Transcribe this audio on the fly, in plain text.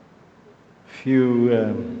few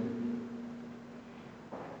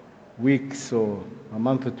weeks or a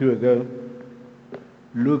month or two ago,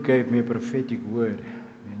 Luke gave me a prophetic word.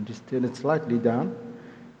 And just turn it slightly down.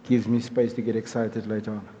 Gives me space to get excited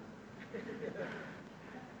later on.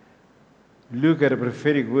 Luke had a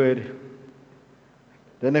prophetic word.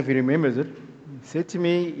 Don't know if he remembers it. He said to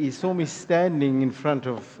me, he saw me standing in front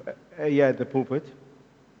of at the pulpit.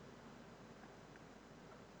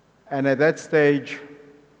 And at that stage,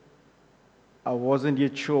 I wasn't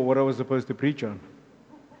yet sure what I was supposed to preach on.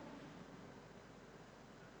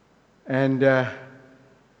 And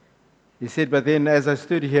he said, but then as I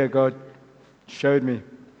stood here, God showed me.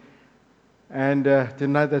 And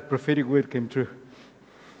tonight that prophetic word came true.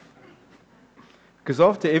 Because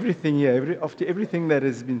after everything here, after everything that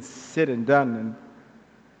has been said and done,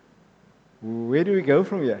 and where do we go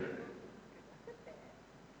from here?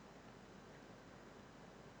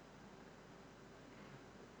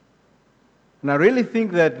 And I really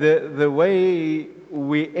think that the way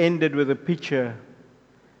we ended with a picture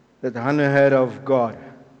that Hannah had of God,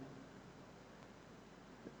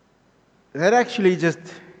 that actually just,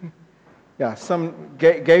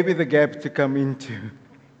 gave me the gap to come into.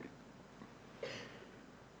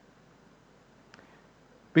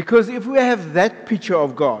 Because if we have that picture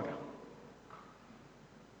of God,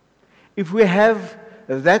 if we have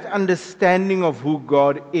that understanding of who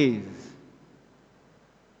God is,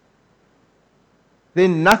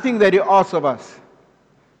 then nothing that He asks of us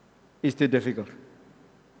is too difficult.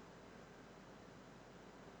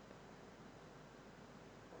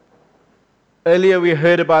 Earlier we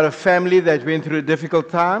heard about a family that went through a difficult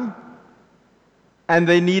time and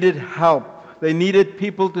they needed help. They needed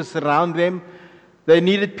people to surround them. They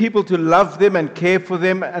needed people to love them and care for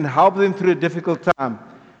them and help them through a difficult time.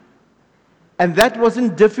 And that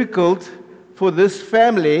wasn't difficult for this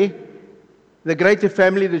family, the greater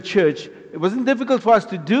family, the church. It wasn't difficult for us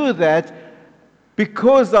to do that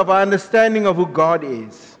because of our understanding of who God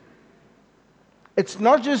is. It's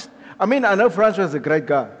not just, I know Franz was a great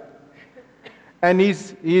guy. And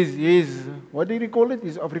he's what did he call it?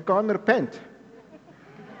 He's Afrikaner pant.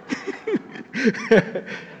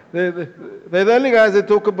 They're the only guys that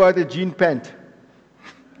talk about a jean pant.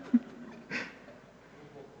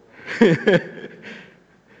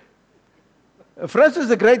 Franz is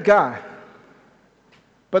a great guy.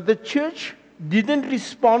 But the church didn't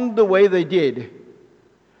respond the way they did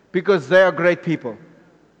because they are great people.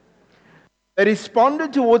 They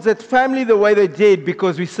responded towards that family the way they did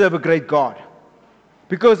because we serve a great God.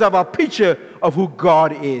 Because of our picture of who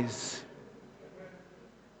God is.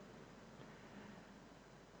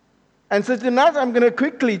 And so tonight I'm going to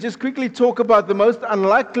quickly talk about the most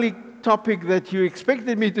unlikely topic that you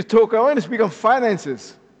expected me to talk. I want to speak on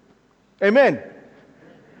finances. Amen.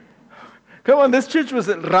 Come on, this church was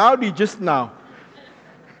rowdy just now.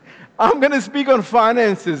 I'm going to speak on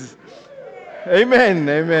finances. Amen,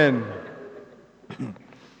 amen.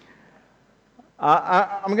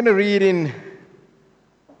 I'm going to read in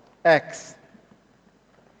Acts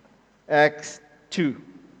 2.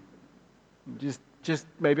 Just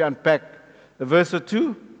maybe unpack a verse or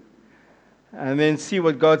two and then see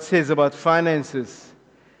what God says about finances.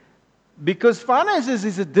 Because finances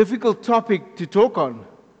is a difficult topic to talk on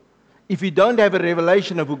if you don't have a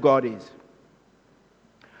revelation of who God is.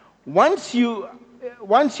 Once you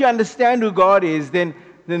understand who God is, then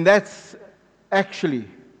that's actually,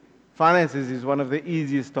 finances is one of the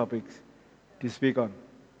easiest topics to speak on.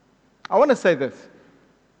 I want to say this.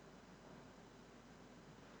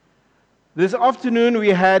 This afternoon we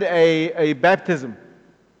had a baptism.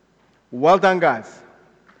 Well done, guys.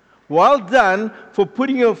 Well done for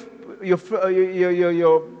putting your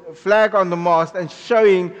flag on the mast and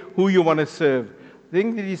showing who you want to serve. The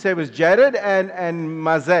thing that he said was Jared and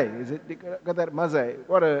Mazay. Is it got that Mazay?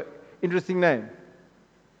 What an interesting name.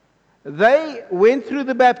 They went through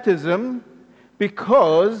the baptism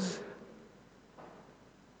because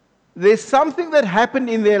there's something that happened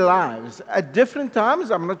in their lives at different times.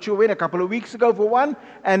 I'm not sure when, a couple of weeks ago for one,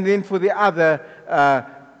 and then for the other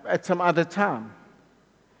at some other time.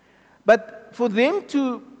 But for them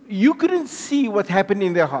you couldn't see what happened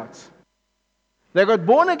in their hearts. They got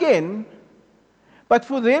born again, but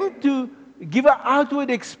for them to give an outward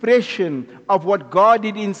expression of what God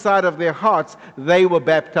did inside of their hearts, they were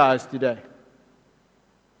baptized today.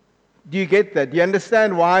 Do you get that? Do you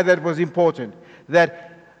understand why that was important?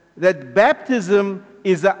 That baptism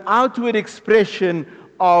is an outward expression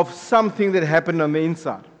of something that happened on the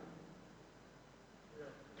inside.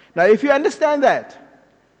 Now, if you understand that,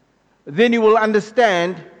 then you will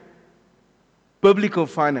understand biblical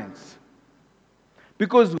finance.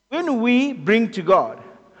 Because when we bring to God,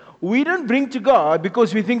 we don't bring to God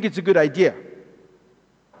because we think it's a good idea.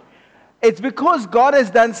 It's because God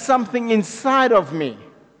has done something inside of me.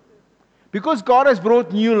 Because God has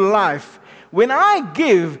brought new life. When I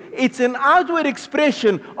give, it's an outward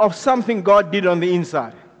expression of something God did on the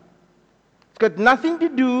inside. It's got nothing to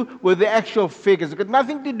do with the actual figures. It's got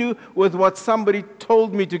nothing to do with what somebody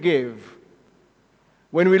told me to give.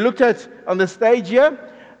 When we looked at on the stage here,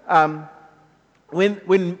 when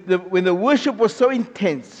the worship was so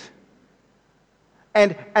intense,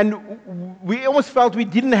 and we almost felt we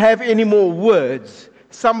didn't have any more words,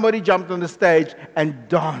 somebody jumped on the stage and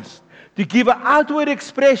danced to give an outward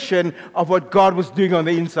expression of what God was doing on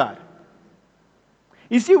the inside.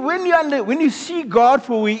 You see, when you see God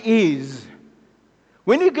for who He is,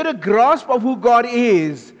 when you get a grasp of who God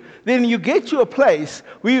is, then you get to a place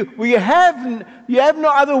where you have no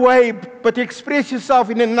other way but to express yourself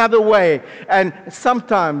in another way. And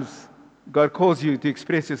sometimes God calls you to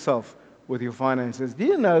express yourself with your finances. Do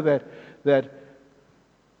you know that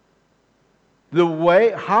the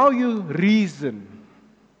way how you reason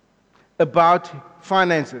about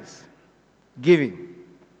finances, giving,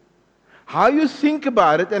 how you think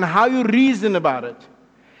about it and how you reason about it,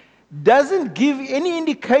 doesn't give any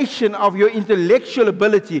indication of your intellectual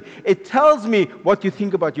ability. It tells me what you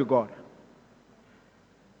think about your God.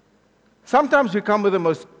 Sometimes we come with the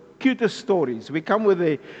most cutest stories. We come with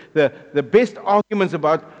the best arguments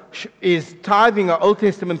about is tithing an Old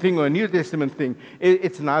Testament thing or a New Testament thing.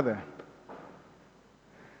 It's neither.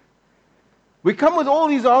 We come with all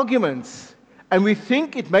these arguments and we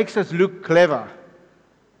think it makes us look clever.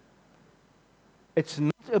 It's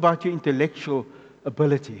not about your intellectual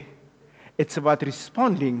ability. It's about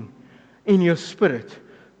responding in your spirit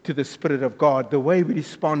to the Spirit of God, the way we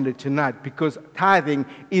responded tonight, because tithing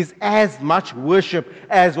is as much worship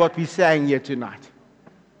as what we sang here tonight.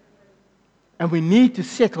 And we need to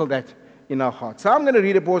settle that in our hearts. So I'm going to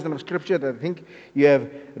read a portion of Scripture that I think you have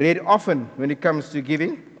read often when it comes to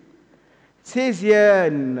giving. It says here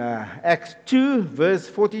in Acts 2, verse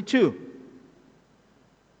 42.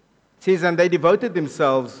 It says, and they devoted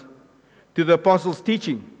themselves to the apostles'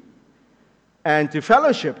 teaching, and to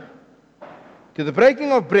fellowship, to the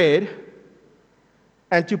breaking of bread,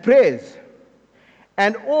 and to prayers.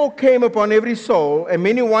 And awe came upon every soul, and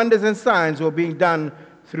many wonders and signs were being done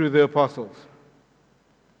through the apostles.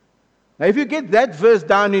 Now, if you get that verse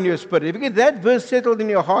down in your spirit, if you get that verse settled in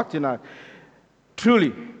your heart tonight,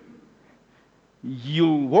 truly,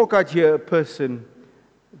 you'll walk out here a person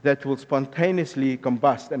that will spontaneously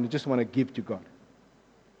combust and just want to give to God.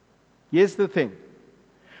 Here's the thing.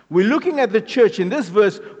 We're looking at the church, in this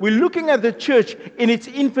verse, we're looking at the church in its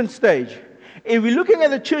infant stage. If we're looking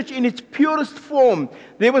at the church in its purest form,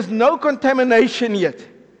 there was no contamination yet.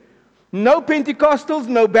 No Pentecostals,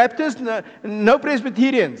 no Baptists, no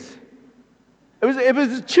Presbyterians. It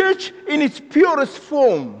was a church in its purest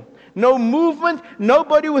form. No movement,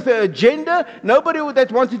 nobody with an agenda, nobody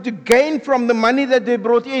that wanted to gain from the money that they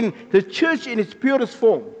brought in. The church in its purest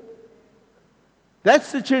form.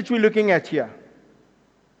 That's the church we're looking at here.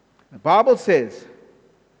 The Bible says,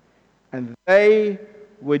 and they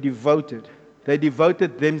were devoted. They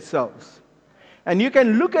devoted themselves. And you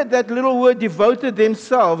can look at that little word, devoted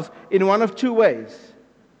themselves, in one of two ways.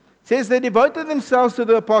 It says they devoted themselves to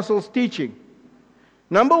the apostles' teaching.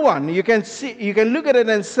 Number one, you can look at it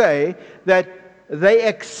and say that they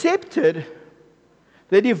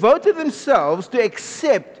devoted themselves to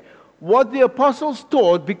accept what the apostles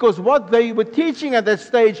taught, because what they were teaching at that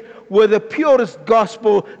stage were the purest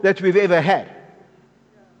gospel that we've ever had.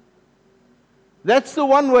 That's the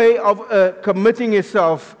one way of committing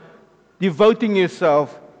yourself, devoting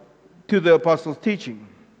yourself to the apostles' teaching.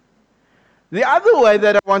 The other way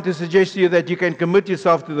that I want to suggest to you that you can commit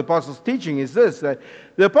yourself to the apostles' teaching is this, that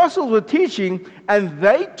the apostles were teaching and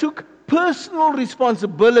they took personal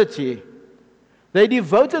responsibility. They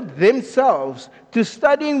devoted themselves to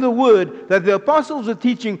studying the word that the apostles were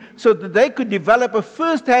teaching so that they could develop a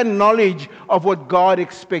first-hand knowledge of what God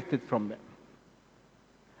expected from them.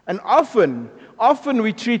 And often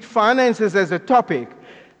we treat finances as a topic,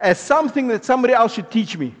 as something that somebody else should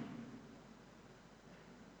teach me.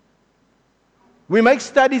 We make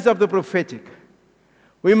studies of the prophetic.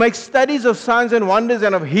 We make studies of signs and wonders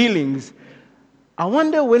and of healings. I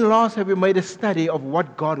wonder when last have we made a study of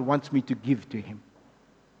what God wants me to give to Him?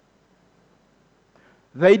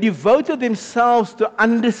 They devoted themselves to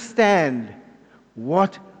understand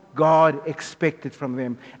what God expected from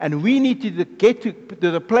them. And we need to get to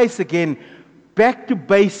the place again, back to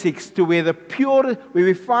basics, to where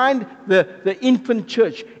we find the infant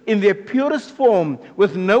church in their purest form,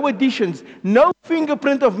 with no additions, no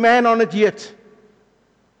fingerprint of man on it yet.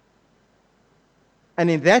 And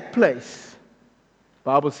in that place, the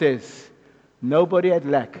Bible says, nobody had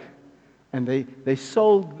lack. And they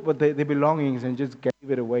sold their belongings and just gave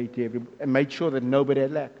it away to everybody and made sure that nobody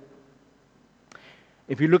had lack.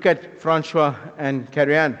 If you look at Francois and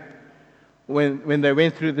Carrie-Anne, when they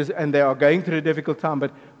went through this, and they are going through a difficult time,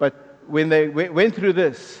 but when they went through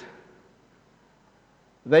this,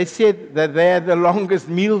 they said that they had the longest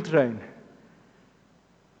meal train.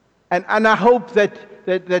 And I hope that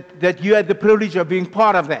you had the privilege of being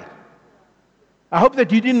part of that. I hope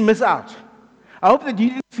that you didn't miss out. I hope that you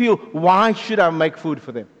didn't feel, why should I make food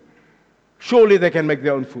for them? Surely they can make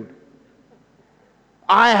their own food.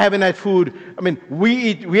 I haven't had food. I mean,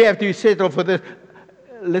 we have to settle for this.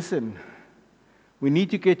 Listen, we need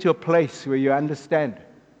to get to a place where you understand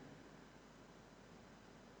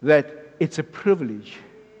that it's a privilege.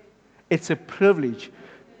 It's a privilege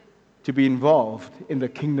to be involved in the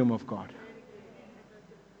kingdom of God.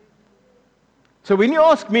 So when you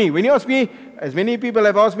ask me, as many people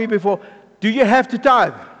have asked me before, do you have to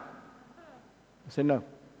tithe? I say no.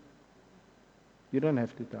 You don't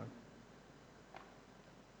have to tithe.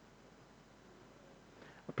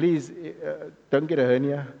 Please, don't get a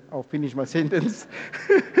hernia. I'll finish my sentence.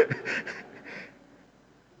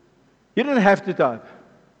 You don't have to tithe.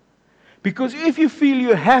 Because if you feel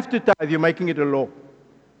you have to tithe, you're making it a law.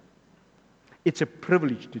 It's a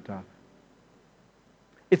privilege to tithe.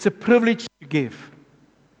 It's a privilege to give.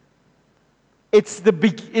 It's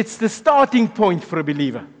the starting point for a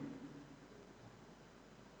believer.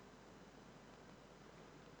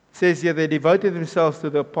 It says here, they devoted themselves to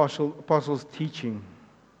the apostles' teaching.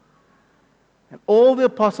 And all the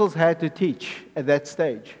apostles had to teach at that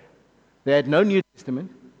stage. They had no New Testament.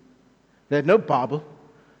 They had no Bible.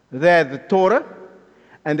 They had the Torah.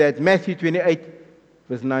 And they had Matthew 28,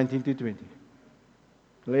 verse 19 to 20.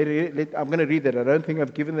 I'm going to read that. I don't think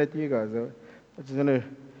I've given that to you guys. I'm just going to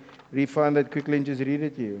refine that quickly and just read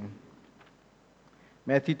it to you.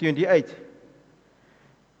 Matthew 28,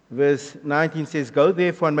 verse 19 says, "Go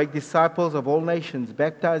therefore and make disciples of all nations,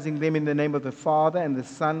 baptizing them in the name of the Father and the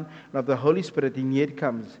Son and of the Holy Spirit." In yet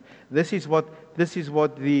comes. This is what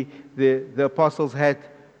the apostles had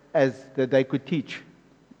as that they could teach.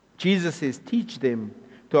 Jesus says, "Teach them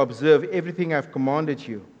to observe everything I've commanded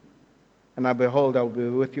you. And I behold, I will be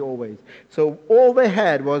with you always." So all they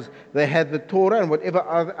had was, they had the Torah and whatever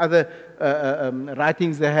other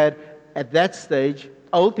writings they had at that stage,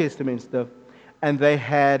 Old Testament stuff, and they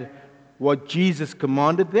had what Jesus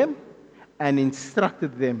commanded them and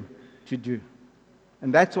instructed them to do.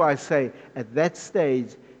 And that's why I say, at that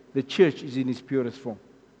stage, the church is in its purest form.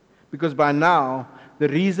 Because by now, the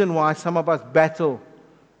reason why some of us battle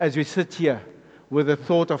as we sit here with the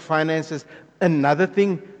thought of finances, another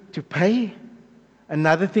thing to pay,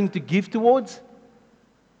 another thing to give towards.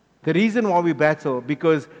 The reason why we battle,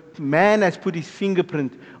 because man has put his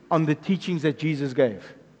fingerprint on the teachings that Jesus gave.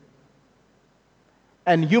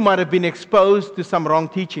 And you might have been exposed to some wrong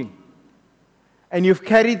teaching. And you've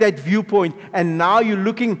carried that viewpoint, and now you're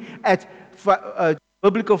looking at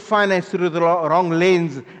biblical finance through the wrong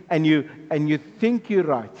lens, and you think you're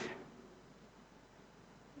right.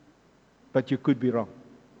 But you could be wrong.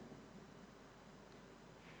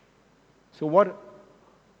 So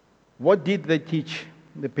what did they teach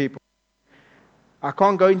the people? I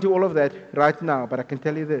can't go into all of that right now, but I can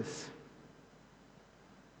tell you this.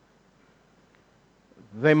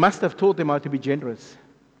 They must have taught them how to be generous.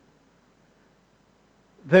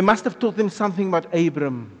 They must have taught them something about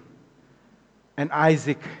Abram and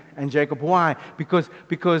Isaac and Jacob. Why?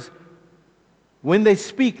 Because when they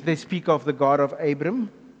speak of the God of Abram,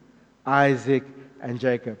 Isaac, and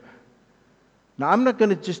Jacob. Now, I'm not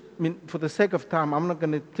going to for the sake of time, I'm not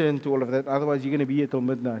going to turn to all of that. Otherwise, you're going to be here till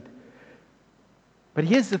midnight. But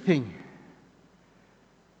here's the thing.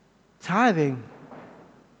 Tithing,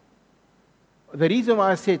 the reason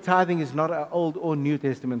why I say tithing is not an Old or New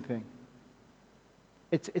Testament thing.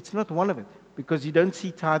 It's not one of it. Because you don't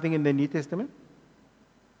see tithing in the New Testament.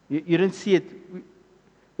 You don't see it.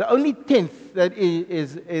 The only tenth that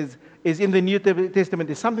is in the New Testament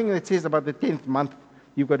is something that says about the 10th month.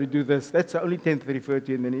 You've got to do this. That's the only tenth referred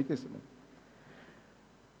to in the New Testament.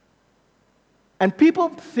 And people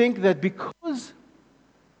think that because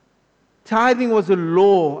tithing was a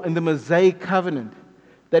law in the Mosaic covenant,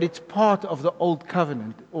 that it's part of the Old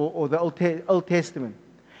Covenant or the Old Testament.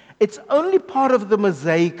 It's only part of the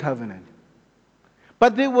Mosaic covenant.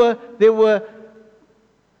 But there were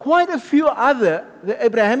quite a few other, the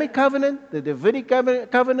Abrahamic covenant, the Davidic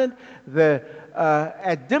covenant, the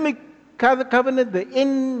Adamic covenant, the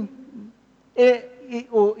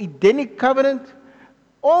Edenic covenant,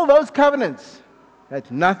 all those covenants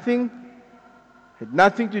had nothing Had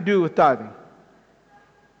nothing to do with tithing.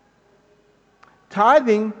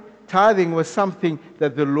 Tithing was something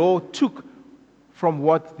that the law took from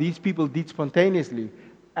what these people did spontaneously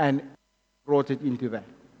and brought it into that.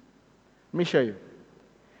 Let me show you.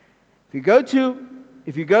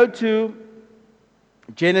 If you go to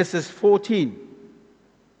Genesis 14,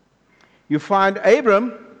 you find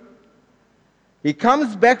Abram. He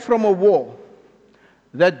comes back from a war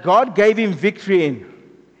that God gave him victory in.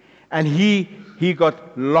 And he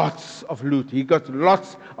got lots of loot. He got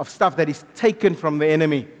lots of stuff that is taken from the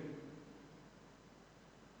enemy.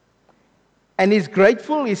 And he's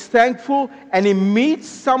grateful, he's thankful, and he meets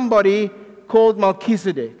somebody called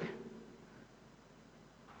Melchizedek.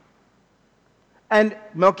 And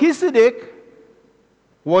Melchizedek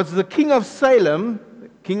was the king of Salem,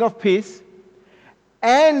 king of peace.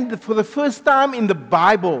 And for the first time in the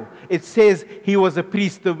Bible, it says he was a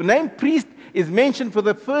priest. The name priest is mentioned for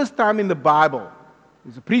the first time in the Bible.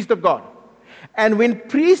 He's a priest of God. And when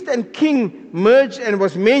priest and king merged and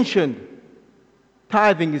was mentioned,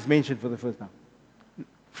 tithing is mentioned for the first time.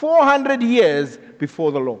 400 years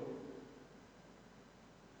before the law.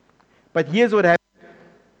 But here's what happened.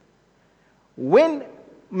 When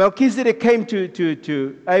Melchizedek came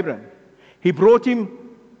to Abraham, he brought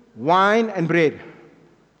him wine and bread.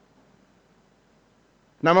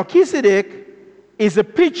 Now Melchizedek is a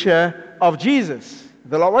picture of Jesus.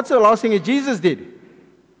 What's the last thing that Jesus did?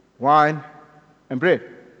 Wine and bread.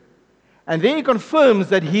 And then he confirms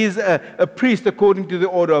that he's a priest according to the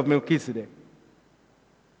order of Melchizedek.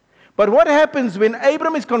 But what happens when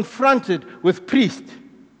Abram is confronted with priest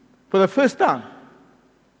for the first time?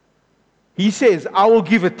 He says, I will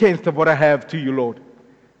give a tenth of what I have to you, Lord.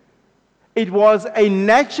 It was a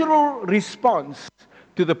natural response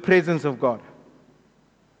to the presence of God.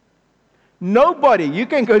 Nobody, you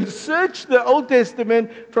can go and search the Old Testament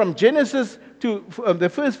from Genesis to the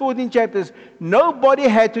first 14 chapters. Nobody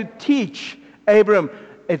had to teach Abram,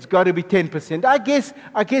 it's got to be 10%. I guess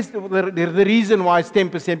the reason why it's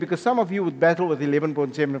 10%, because some of you would battle with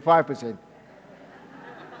 11.75%.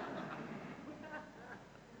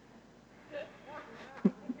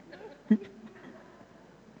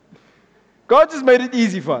 God just made it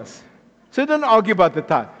easy for us. So don't argue about the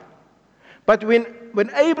tithe. But when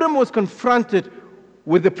Abram was confronted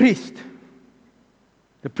with the priest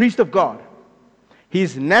of God,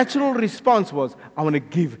 his natural response was, I want to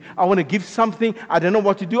give. I want to give something. I don't know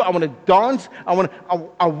what to do. I want to dance. I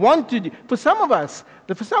want to do. For some of us,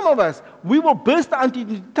 we will burst out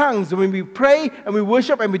into tongues when we pray and we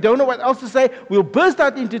worship and we don't know what else to say. We'll burst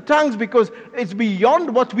out into tongues because it's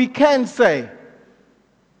beyond what we can say.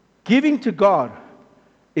 Giving to God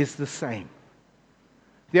is the same.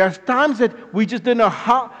 There are times that we just don't know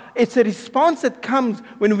how. It's a response that comes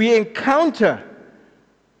when we encounter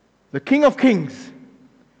the King of Kings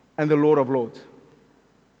and the Lord of Lords.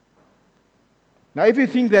 Now, if you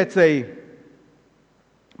think that's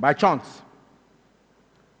by chance,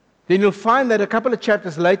 then you'll find that a couple of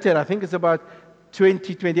chapters later, I think it's about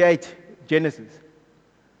 28, Genesis.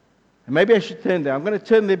 And maybe I should turn there. I'm going to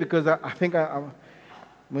turn there because I think I'm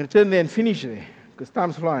going to turn there and finish there because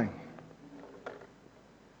time's flying.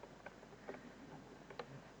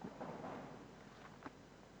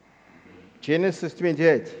 Genesis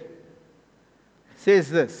 28 says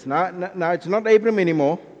this. Now it's not Abram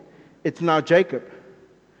anymore. It's now Jacob.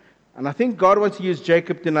 And I think God wants to use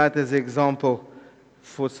Jacob tonight as an example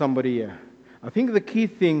for somebody here. I think the key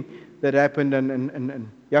thing that happened,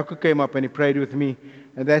 and Jacob came up and he prayed with me.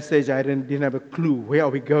 At that stage, I didn't have a clue where are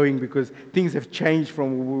we going because things have changed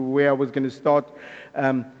from where I was going to start.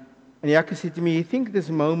 And Jacob said to me, you think this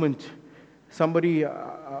moment, somebody,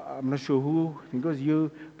 I'm not sure who, I think it was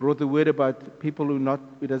you, brought the word about people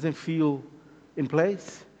who doesn't feel in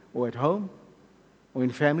place or at home or in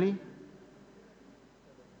family?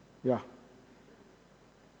 Yeah.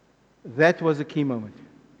 That was a key moment.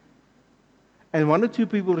 And one or two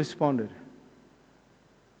people responded.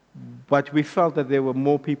 But we felt that there were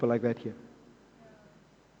more people like that here.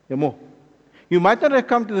 There are more. You might not have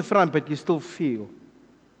come to the front, but you still feel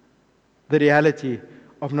the reality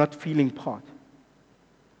of not feeling part.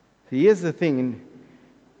 So here's the thing.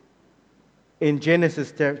 In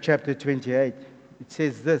Genesis chapter 28, it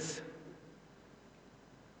says this.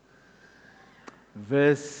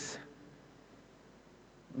 Verse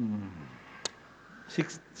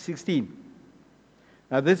 16.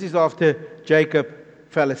 Now this is after Jacob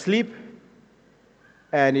fell asleep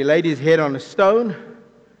and he laid his head on a stone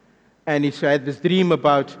and he had this dream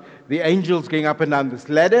about the angels going up and down this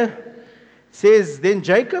ladder. It says, then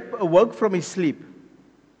Jacob awoke from his sleep.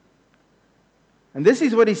 And this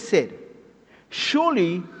is what he said.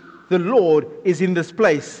 Surely the Lord is in this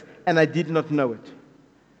place, and I did not know it.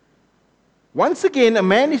 Once again, a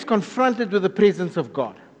man is confronted with the presence of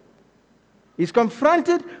God. He's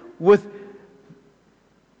confronted with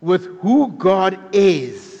who God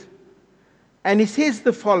is. And he says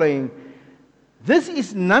the following: this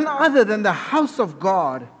is none other than the house of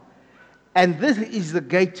God, and this is the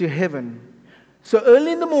gate to heaven. So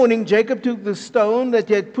early in the morning, Jacob took the stone that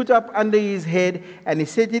he had put up under his head, and he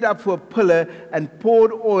set it up for a pillar, and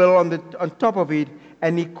poured oil on top of it,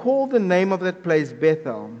 and he called the name of that place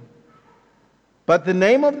Bethel. But the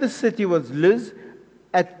name of the city was Luz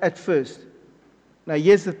at first. Now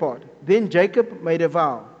here's the part. Then Jacob made a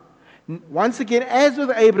vow. Once again, as with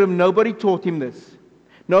Abram, nobody taught him this.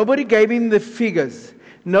 Nobody gave him the figures.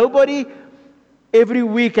 Nobody every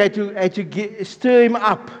week had to stir him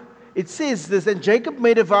up. It says this, and Jacob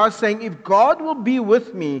made a vow saying, if God will be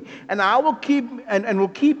with me, and I will keep and will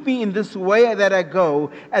keep me in this way that I go,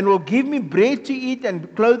 and will give me bread to eat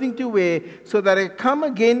and clothing to wear, so that I come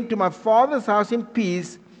again to my father's house in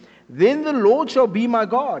peace, then the Lord shall be my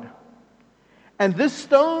God. And this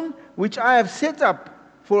stone which I have set up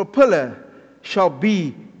for a pillar shall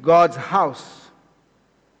be God's house.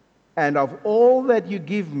 And of all that you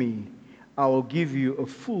give me, I will give you a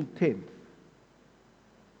full tenth.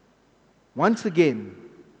 Once again,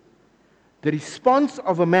 the response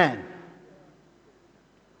of a man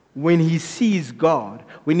when he sees God,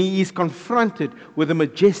 when he is confronted with the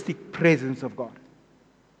majestic presence of God.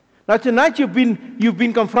 Now tonight you've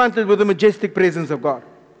been confronted with the majestic presence of God.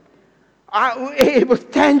 It was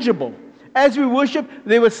tangible. As we worship,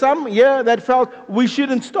 there were some here that felt we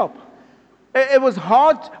shouldn't stop. It was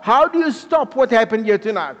hard. How do you stop what happened here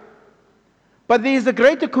tonight? But there is a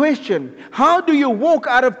greater question. How do you walk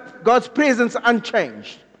out of God's presence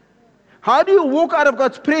unchanged? How do you walk out of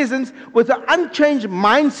God's presence with an unchanged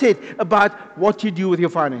mindset about what you do with your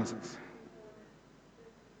finances?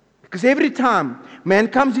 Because every time man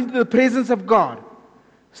comes into the presence of God,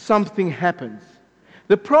 something happens.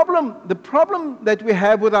 The problem that we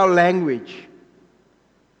have with our language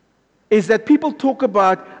is that people talk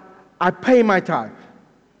about, I pay my tithe.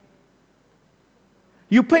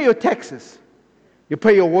 You pay your taxes. You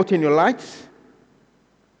pay your water and your lights,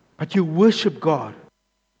 but you worship God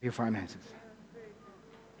with your finances.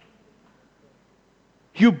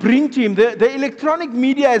 You bring to Him. The electronic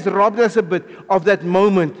media has robbed us a bit of that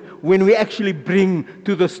moment when we actually bring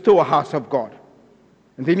to the storehouse of God.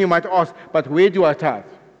 And then you might ask, but where do I tithe?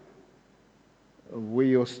 Where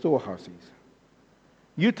your storehouse is.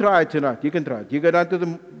 You try it tonight. You can try it. You go down to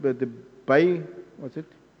the bay, what's it?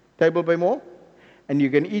 Table Bay Mall. And you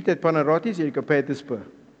can eat at Panarottis, and you can pay at the Spur.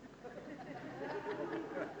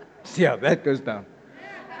 See how that goes down.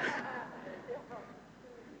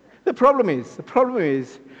 The problem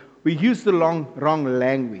is, we use the wrong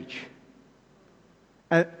language.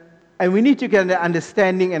 And we need to get an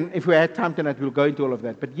understanding, and if we had time tonight, we'll go into all of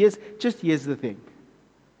that. But here's the thing.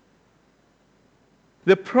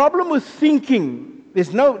 The problem with thinking,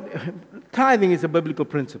 tithing is a biblical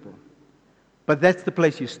principle. But that's the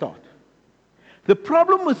place you start. The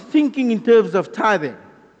problem with thinking in terms of tithing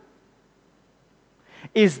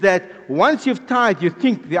is that once you've tithed, you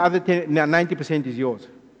think the other 90% is yours.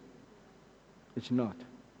 It's not.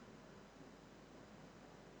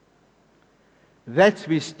 That's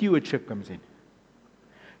where stewardship comes in.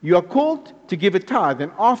 You are called to give a tithe,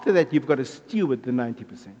 and after that, you've got to steward the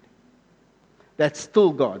 90%. That's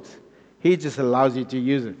still God's. He just allows you to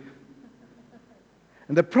use it.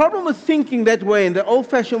 And the problem with thinking that way, in the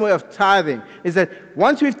old-fashioned way of tithing, is that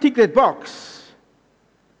once we've ticked that box,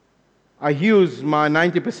 I use my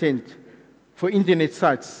 90% for internet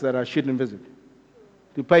sites that I shouldn't visit,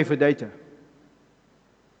 to pay for data.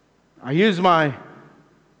 I use my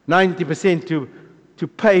 90% to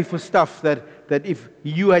pay for stuff that if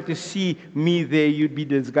you had to see me there, you'd be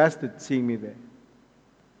disgusted seeing me there.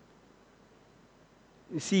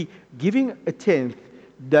 You see, giving a tenth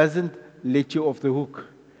doesn't let you off the hook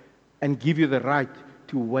and give you the right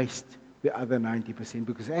to waste the other 90%,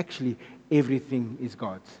 because actually everything is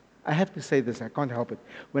God's. I have to say this, I can't help it.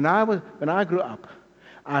 When I grew up,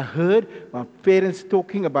 I heard my parents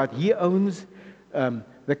talking about he owns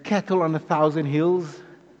the cattle on 1,000 hills,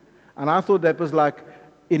 and I thought that was like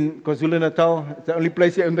in KwaZulu-Natal. It's the only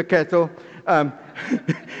place he owned the cattle.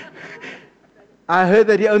 I heard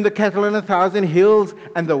that he owned the cattle on 1,000 hills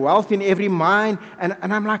and the wealth in every mine. And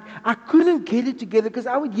I'm like, I couldn't get it together because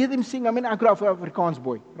I would hear them sing. I mean, I grew up an Afrikaans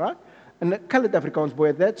boy, right? And a colored Afrikaans boy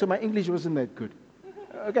at that, so my English wasn't that good.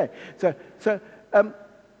 Okay, so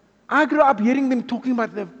I grew up hearing them talking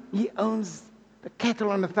about he owns the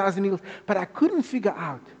cattle on 1,000 hills, but I couldn't figure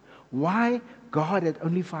out why God had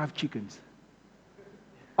only 5 chickens.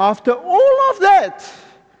 After all of that,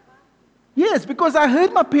 yes, because I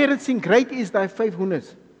heard my parents sing, "Great is thy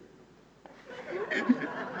faithfulness."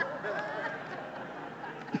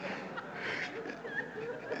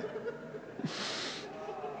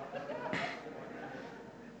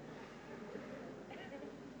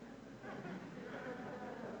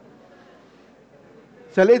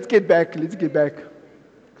 So let's get back.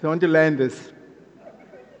 I want to land this.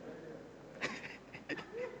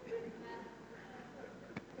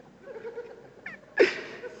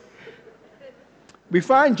 We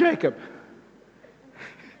find Jacob.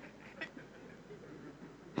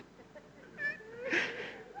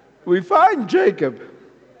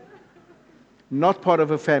 Not part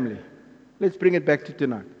of a family. Let's bring it back to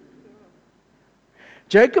tonight.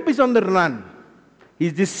 Jacob is on the run.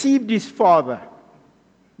 He's deceived his father.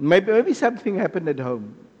 Maybe something happened at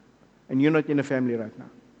home, and you're not in a family right now.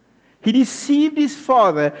 He deceived his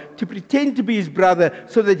father to pretend to be his brother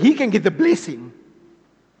so that he can get the blessing.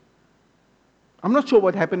 I'm not sure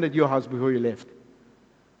what happened at your house before you left,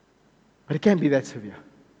 but it can't be that severe.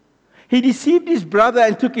 He deceived his brother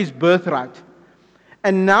and took his birthright.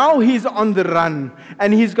 And now he's on the run,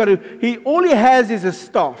 and all he has is a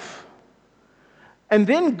staff. And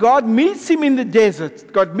then God meets him in the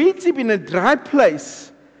desert. God meets him in a dry place.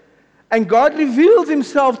 And God reveals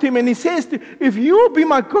himself to him, and he says, "If you will be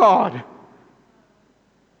my God,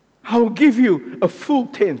 I will give you a full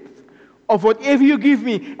tenth of whatever you give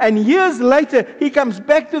me." And years later, he comes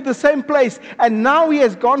back to the same place. And now he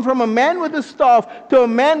has gone from a man with a staff to a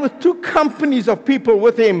man with 2 companies of people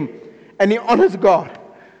with him. And he honors God.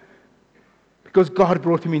 Because God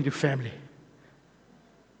brought him into family.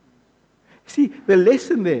 See, the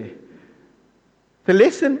lesson there. The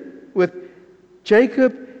lesson with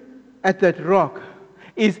Jacob at that rock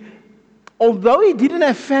is, although he didn't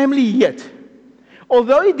have family yet,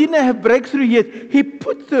 although he didn't have breakthrough yet, he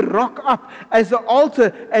put the rock up as an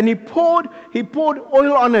altar, and he poured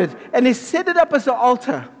oil on it, and he set it up as an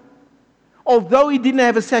altar, although he didn't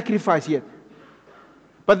have a sacrifice yet.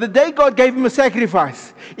 But the day God gave him a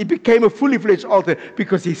sacrifice, it became a fully fledged altar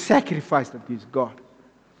because he sacrificed it to his God.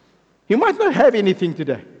 You might not have anything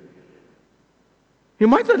today. You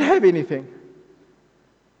might not have anything.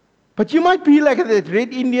 But you might be like that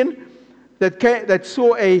red Indian that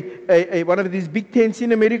saw one of these big tents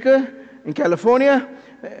in America, in California.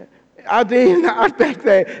 Out there in the outback,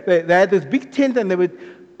 they had this big tent, and they were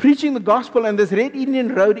preaching the gospel, and this red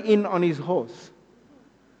Indian rode in on his horse.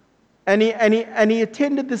 And he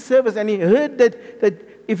attended the service, and he heard that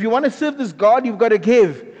if you want to serve this God, you've got to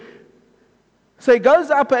give. So he goes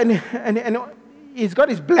up, and he's got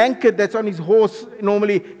his blanket that's on his horse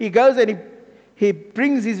normally. He goes and he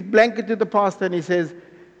brings his blanket to the pastor, and he says,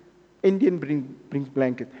 "Indian brings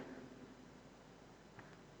blanket."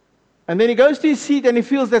 And then he goes to his seat, and he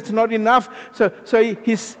feels that's not enough. So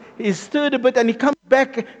he's stirred a bit, and he comes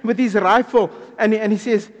back with his rifle, and he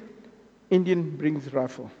says, "Indian brings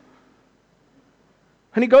rifle."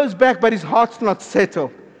 And he goes back, but his heart's not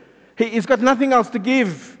settled. He's got nothing else to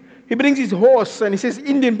give. He brings his horse, and he says,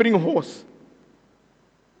 "Indian, bring a horse."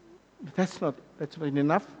 But that's not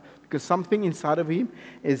enough, because something inside of him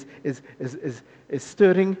is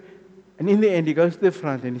stirring. And in the end, he goes to the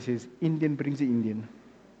front, and he says, "Indian brings the Indian."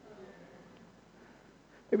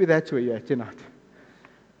 Maybe that's where you're at tonight.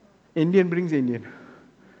 Indian brings Indian.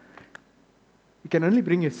 You can only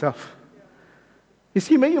bring yourself. You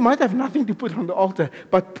see, maybe you might have nothing to put on the altar,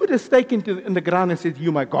 but put a stake in the ground and say,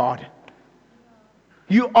 "You my God.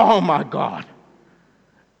 You are my God.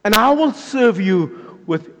 And I will serve you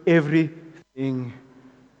with everything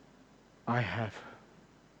I have."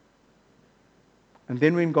 And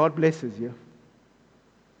then when God blesses you,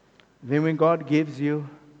 then when God gives you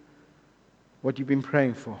what you've been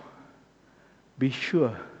praying for, be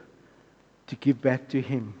sure to give back to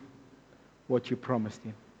Him what you promised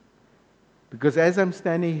Him. Because as I'm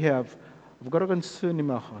standing here, I've got a concern in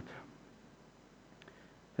my heart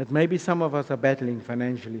that maybe some of us are battling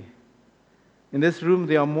financially. In this room,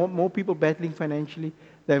 there are more people battling financially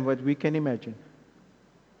than what we can imagine.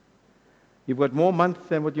 You've got more months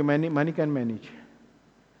than what your money can manage.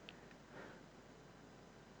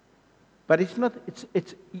 But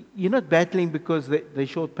you're not battling because they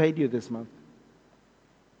short paid you this month.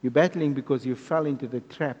 You're battling because you fell into the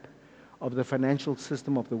trap of the financial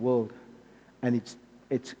system of the world. And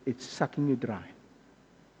it's sucking you dry.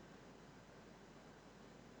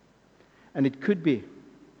 And it could be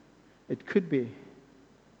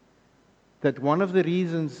that one of the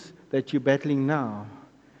reasons that you're battling now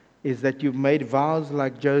is that you've made vows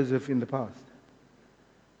like Joseph in the past,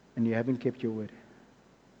 and you haven't kept your word.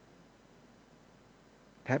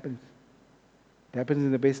 It happens. It happens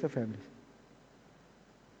in the best of families.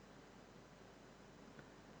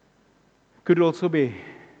 Could also be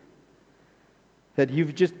that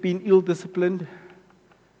you've just been ill-disciplined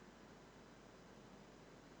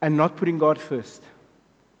and not putting God first.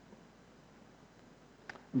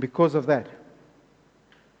 And because of that,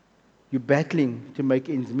 you're battling to make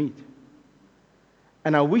ends meet.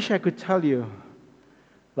 And I wish I could tell you,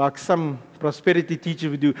 like some prosperity teacher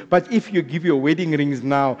would do, but if you give your wedding rings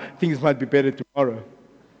now, things might be better tomorrow.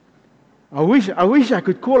 I wish I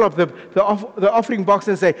could call up the offering box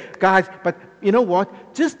and say, guys, but you know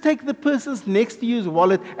what? Just take the person's next to you's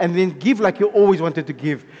wallet and then give like you always wanted to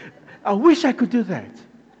give. I wish I could do that.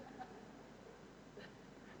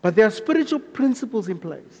 But there are spiritual principles in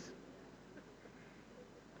place.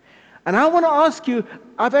 And I want to ask you,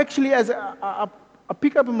 I've actually, I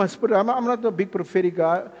pick up in my spirit, I'm not a big prophetic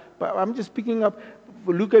guy, but I'm just picking up.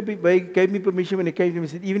 Luke gave me permission when he came to me and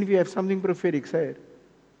said, even if you have something prophetic, say it.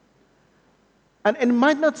 And it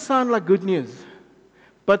might not sound like good news,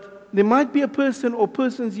 but there might be a person or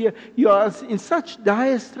persons here, you are in such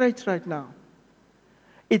dire straits right now.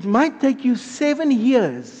 It might take you 7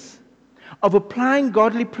 years of applying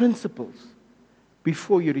godly principles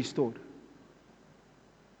before you're restored.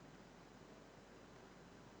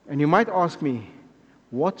 And you might ask me,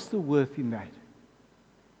 what's the worth in that?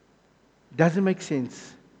 Doesn't make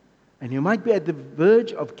sense. And you might be at the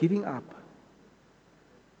verge of giving up.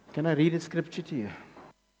 Can I read a scripture to you?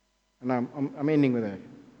 And I'm ending with that.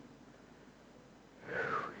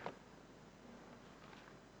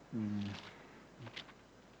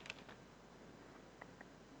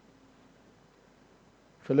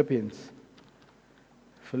 Philippians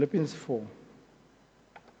 4.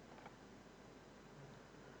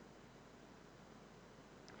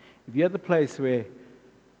 If you're at the place where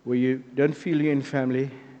you don't feel you're in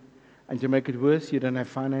family, and to make it worse, you don't have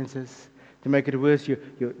finances. To make it worse, you're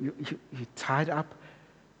tied up.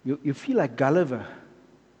 You feel like Gulliver,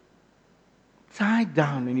 tied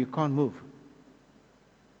down and you can't move.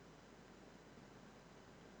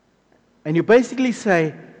 And you basically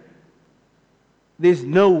say, there's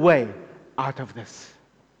no way out of this.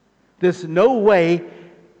 There's no way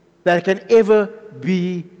that I can ever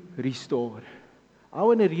be restored. I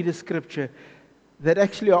want to read a scripture that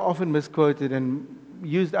actually are often misquoted and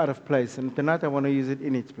used out of place. And tonight I want to use it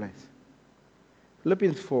in its place.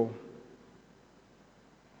 Philippians 4,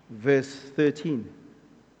 verse 13.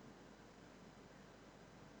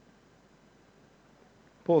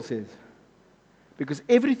 Paul says, because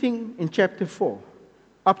everything in chapter 4,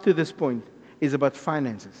 up to this point, is about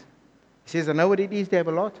finances. He says, I know what it is to have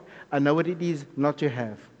a lot. I know what it is not to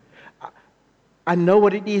have. I know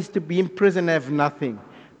what it is to be in prison and have nothing.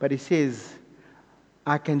 But he says,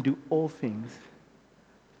 I can do all things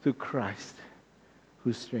through Christ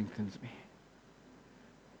who strengthens me.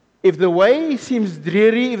 If the way seems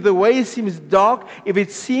dreary, if the way seems dark, if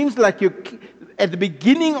it seems like you're at the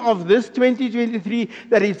beginning of this 2023,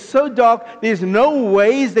 that it's so dark, there's no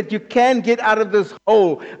ways that you can get out of this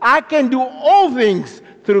hole. I can do all things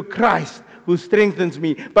through Christ who strengthens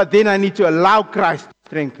me. But then I need to allow Christ to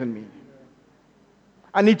strengthen me.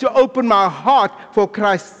 I need to open my heart for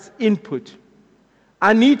Christ's input.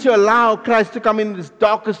 I need to allow Christ to come in this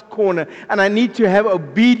darkest corner, and I need to have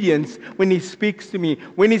obedience when He speaks to me.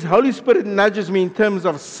 When His Holy Spirit nudges me in terms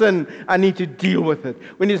of sin, I need to deal with it.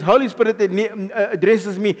 When His Holy Spirit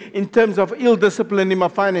addresses me in terms of ill discipline in my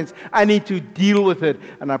finance, I need to deal with it.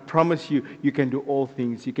 And I promise you, you can do all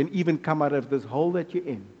things. You can even come out of this hole that you're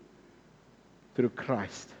in through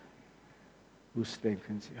Christ who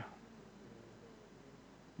strengthens you.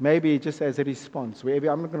 Maybe just as a response, I'm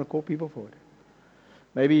not going to call people for it.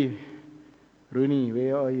 Maybe, Rooney,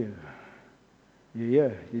 where are you? You're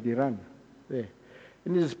here. Did you run? There.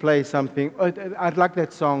 Can you just play something? Oh, I'd like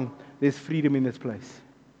that song, There's Freedom in This Place.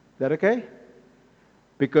 Is that okay?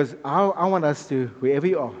 Because I want us to, wherever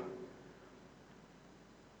you are,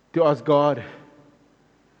 to ask God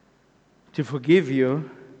to forgive you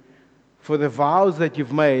for the vows that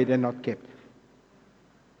you've made and not kept.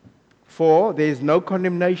 For there is no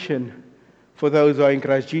condemnation for those who are in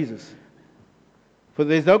Christ Jesus. For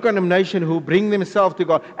there is no condemnation who bring themselves to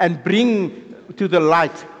God and bring to the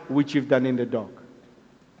light which you've done in the dark.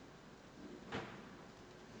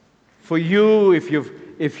 For you,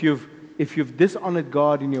 if you've dishonored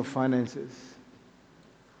God in your finances,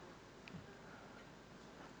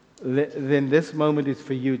 then this moment is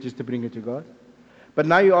for you just to bring it to God. But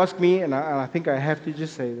now you ask me, and I think I have to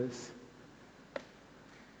just say this.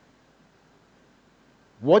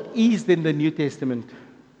 What is then the New Testament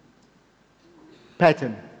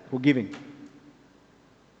pattern for giving?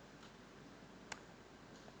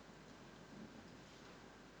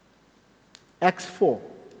 Acts 4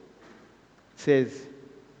 says,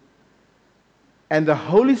 and the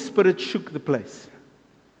Holy Spirit shook the place,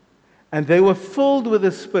 and they were filled with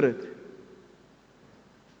the Spirit.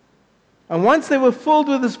 And once they were filled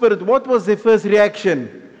with the Spirit, what was their first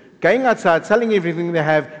reaction? Going outside, selling everything they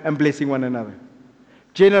have, and blessing one another.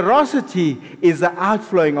 Generosity is the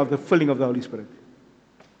outflowing of the filling of the Holy Spirit.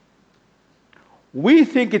 We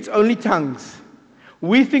think it's only tongues.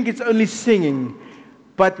 We think it's only singing.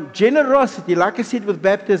 But generosity, like I said with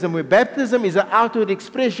baptism, where baptism is an outward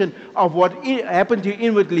expression of what happened to you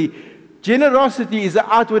inwardly, generosity is the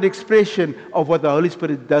outward expression of what the Holy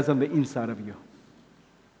Spirit does on the inside of you.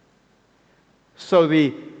 So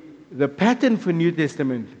the pattern for New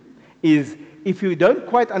Testament is, if you don't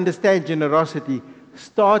quite understand generosity,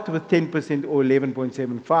 start with 10% or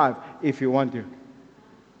 11.75 if you want to.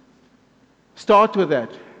 Start with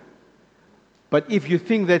that. But if you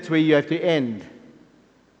think that's where you have to end,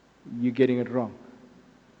 you're getting it wrong.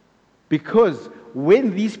 Because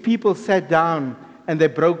when these people sat down and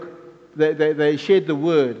they shared the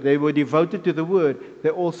word, they were devoted to the word, they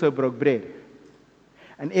also broke bread.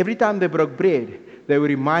 And every time they broke bread, they were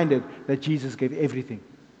reminded that Jesus gave everything.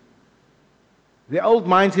 The old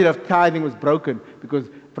mindset of tithing was broken because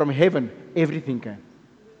from heaven, everything came.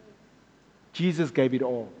 Jesus gave it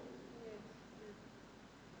all.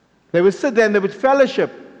 They would sit there and they would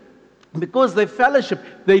fellowship. Because they fellowship,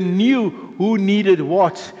 they knew who needed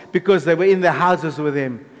what because they were in the houses with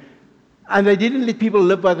them. And they didn't let people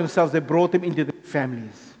live by themselves. They brought them into their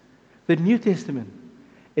families. The New Testament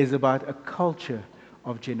is about a culture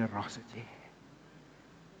of generosity.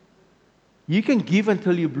 You can give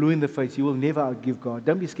until you're blue in the face. You will never outgive God.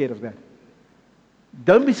 Don't be scared of that.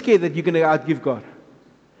 Don't be scared that you're going to outgive God.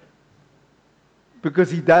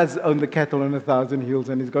 Because He does own the cattle on 1,000 hills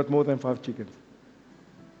and He's got more than 5 chickens.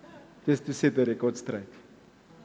 Just to set the record straight.